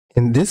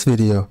In this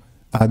video,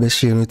 I'll be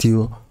sharing with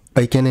you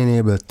how you can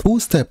enable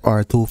two-step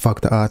or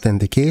two-factor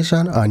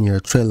authentication on your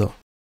Trello.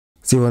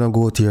 So you want to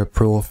go to your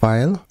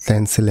profile,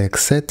 then select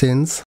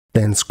settings,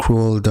 then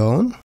scroll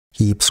down,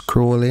 keep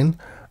scrolling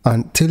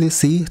until you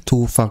see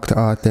two-factor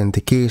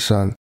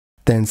authentication.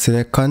 Then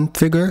select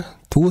configure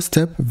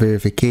two-step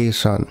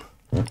verification.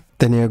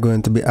 Then you're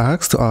going to be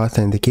asked to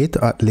authenticate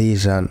at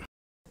leisure.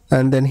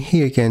 And then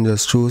here you can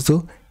just choose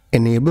to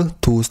enable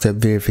two-step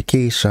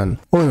verification.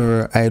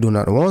 However, I do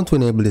not want to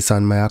enable this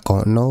on my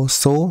account now,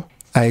 so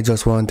I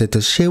just wanted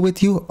to share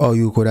with you how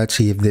you could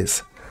achieve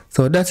this.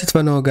 So that's it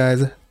for now,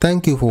 guys.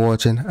 Thank you for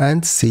watching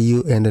and see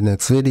you in the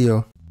next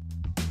video.